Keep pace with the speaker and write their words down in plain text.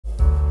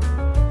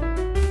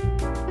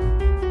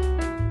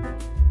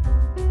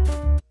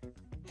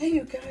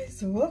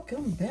guys,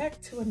 welcome back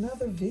to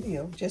another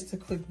video. Just a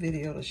quick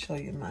video to show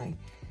you my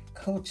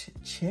Coach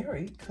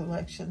Cherry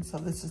collection. So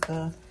this is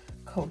the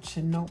Coach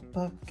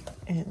notebook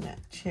in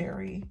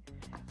cherry.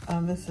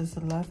 This is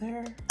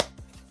leather.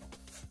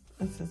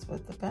 This is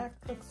what the back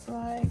looks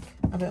like.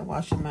 I've been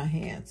washing my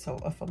hands, so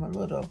if I'm a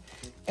little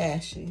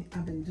ashy,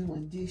 I've been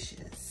doing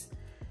dishes.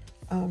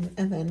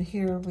 And then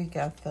here we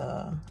got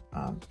the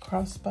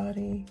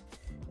crossbody.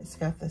 It's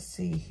got the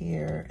C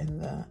here and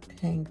the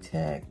hang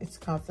tag. It's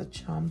called the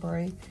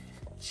Chambray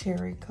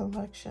Cherry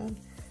Collection.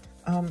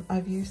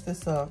 I've used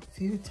this a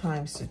few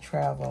times to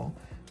travel,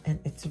 and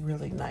it's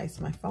really nice.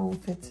 My phone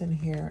fits in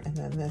here, and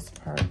then this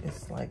part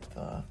is like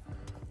the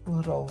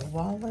little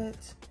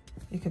wallet.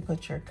 You can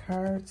put your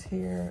cards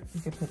here,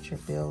 you can put your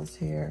bills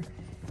here,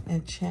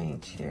 and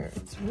change here.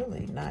 It's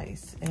really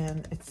nice,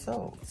 and it's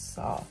so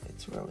soft.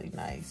 It's really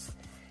nice,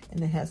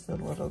 and it has the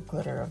little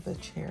glitter of the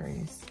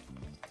cherries.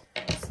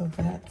 So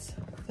that's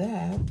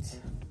that.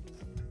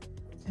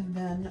 And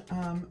then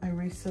I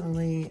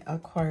recently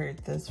acquired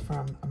this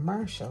from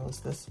Marshall's.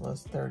 This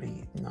was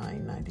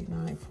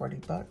 $39.99, 40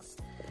 bucks.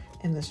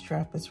 And the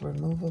strap is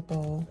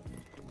removable.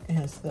 It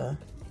has the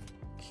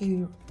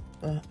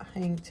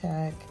hang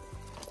tag.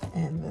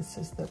 And this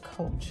is the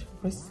Coach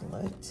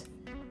wristlet.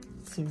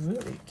 It's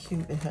really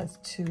cute. It has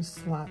 2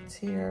 slots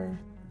here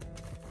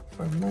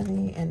for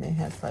money, and it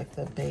has like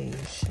the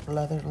beige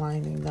leather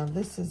lining. Now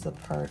this is a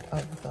part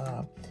of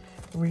the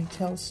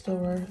retail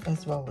store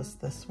as well as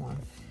this one.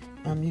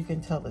 You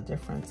can tell the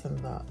difference in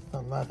the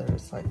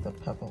leathers, like the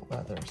pebble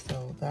leather.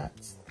 So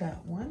that's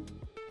that one.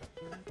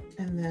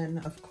 And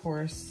then of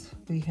course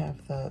we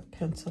have the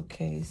pencil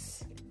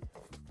case.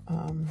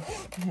 I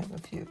have a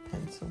few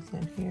pencils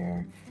in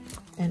here,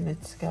 and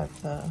it's got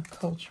the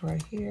Coach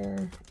right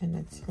here, and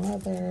it's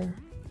leather.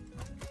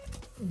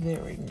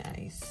 Very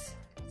nice.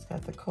 It's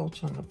got the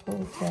Coach on the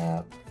pull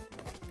tab.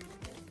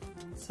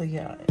 So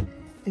yeah,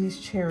 these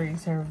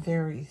cherries are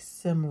very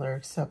similar,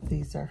 except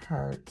these are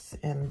hearts,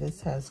 and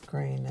this has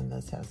green and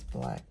this has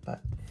black,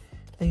 but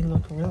they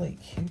look really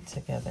cute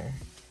together.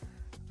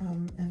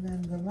 And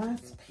then the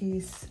last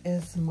piece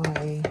is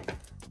my,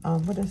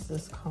 what is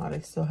this called? I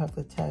still have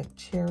the tag,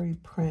 Cherry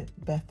Print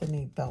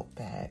Bethany belt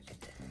bag.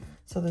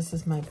 So this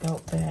is my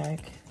belt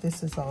bag.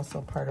 This is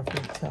also part of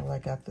retail. I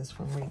got this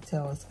from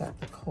retail. It's got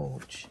the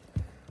Coach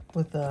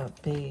with the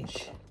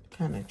beige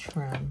kind of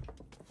trim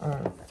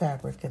or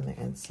fabric in the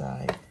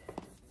inside.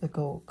 The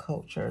gold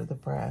Coach or the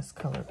brass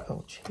color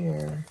Coach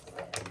here.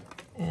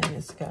 And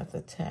it's got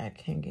the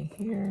tag hanging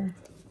here.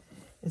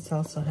 It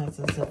also has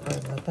a zipper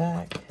in the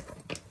back.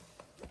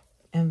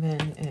 And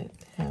then it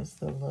has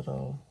the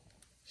little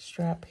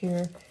strap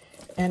here.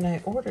 And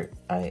I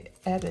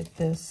added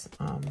this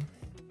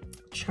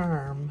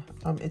charm.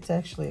 It's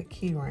actually a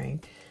key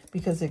ring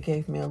because it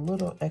gave me a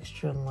little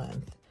extra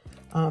length.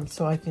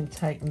 So I can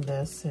tighten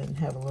this and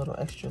have a little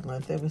extra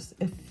length.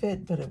 It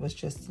fit, but it was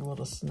just a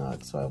little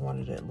snug, so I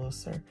wanted it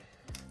looser.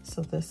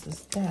 So this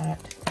is that.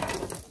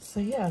 So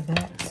yeah,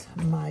 that's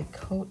my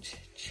Coach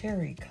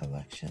Cherry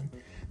collection.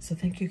 So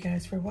thank you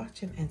guys for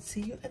watching, and see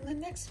you in the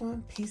next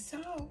one. Peace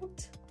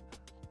out.